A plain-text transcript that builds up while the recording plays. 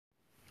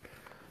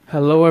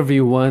Hello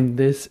everyone,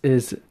 this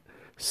is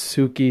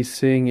Suki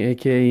Singh,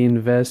 aka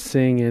Invest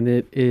Singh, and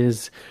it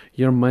is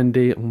your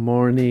Monday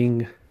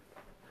morning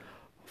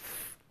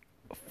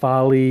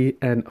folly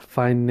and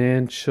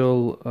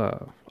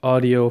financial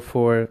audio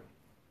for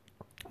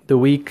the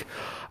week.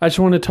 I just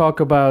want to talk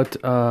about,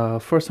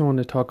 first I want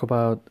to talk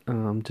about,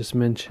 just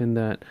mention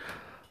that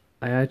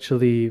I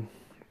actually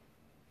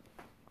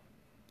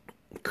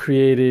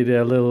created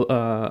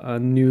a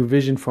new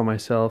vision for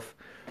myself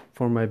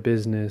for my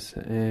business,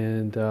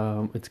 and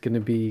it's going to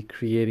be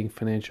creating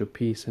financial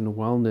peace and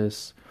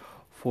wellness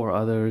for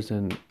others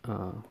and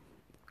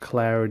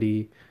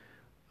clarity,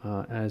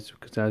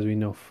 because as we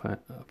know,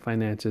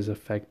 finances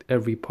affect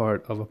every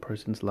part of a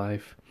person's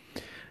life.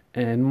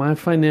 And my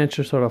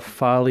financial sort of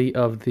folly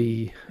of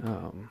the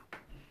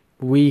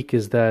week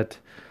is that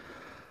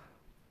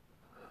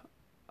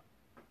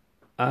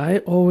I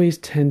always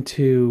tend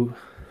to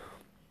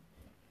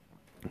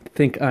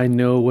think I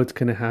know what's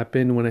going to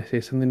happen when I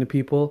say something to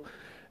people,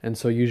 and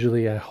so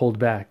usually I hold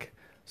back.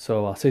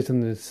 So I'll say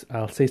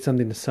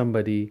something to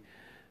somebody,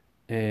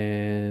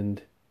 and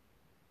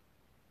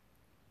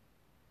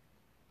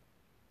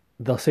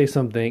they'll say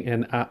something,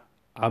 and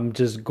I'm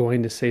just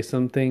going to say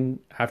something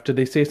after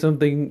they say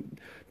something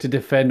to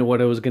defend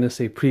what I was going to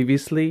say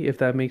previously, if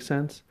that makes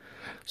sense.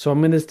 So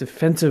I'm in this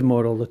defensive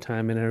mode all the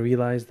time, and I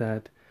realize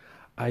that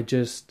I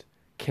just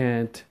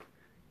can't.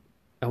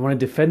 I want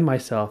to defend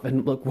myself.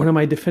 And look, what am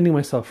I defending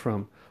myself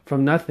from?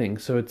 From nothing.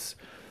 So it's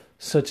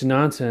such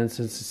nonsense.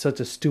 It's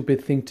such a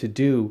stupid thing to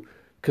do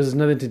because there's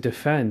nothing to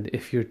defend.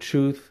 If your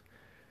truth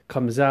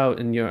comes out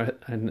and your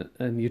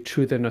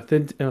truth and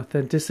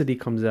authenticity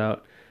comes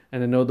out,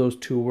 and I know those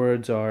two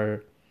words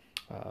are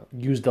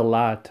used a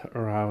lot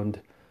around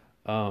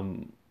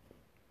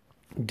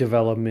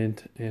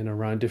development and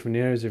around different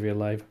areas of your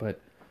life,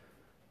 but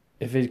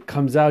if it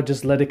comes out,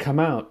 just let it come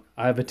out.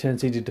 I have a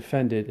tendency to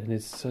defend it, and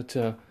it's such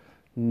a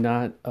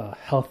not a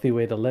healthy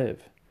way to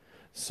live.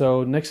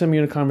 So next time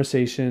you're in a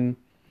conversation,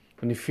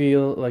 when you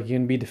feel like you're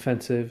going to be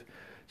defensive,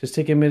 just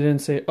take a minute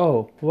and say,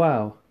 oh,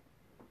 wow,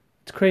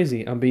 it's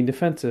crazy. I'm being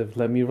defensive.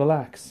 Let me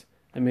relax.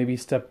 And maybe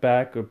step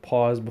back or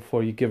pause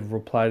before you give a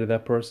reply to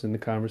that person in the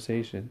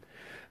conversation.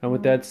 And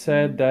with that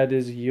said, that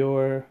is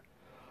your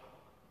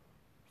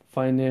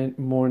Monday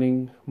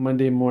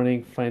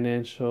morning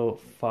financial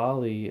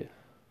folly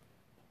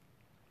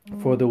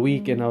for the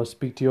week. And I'll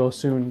speak to you all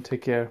soon.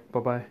 Take care.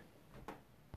 Bye-bye.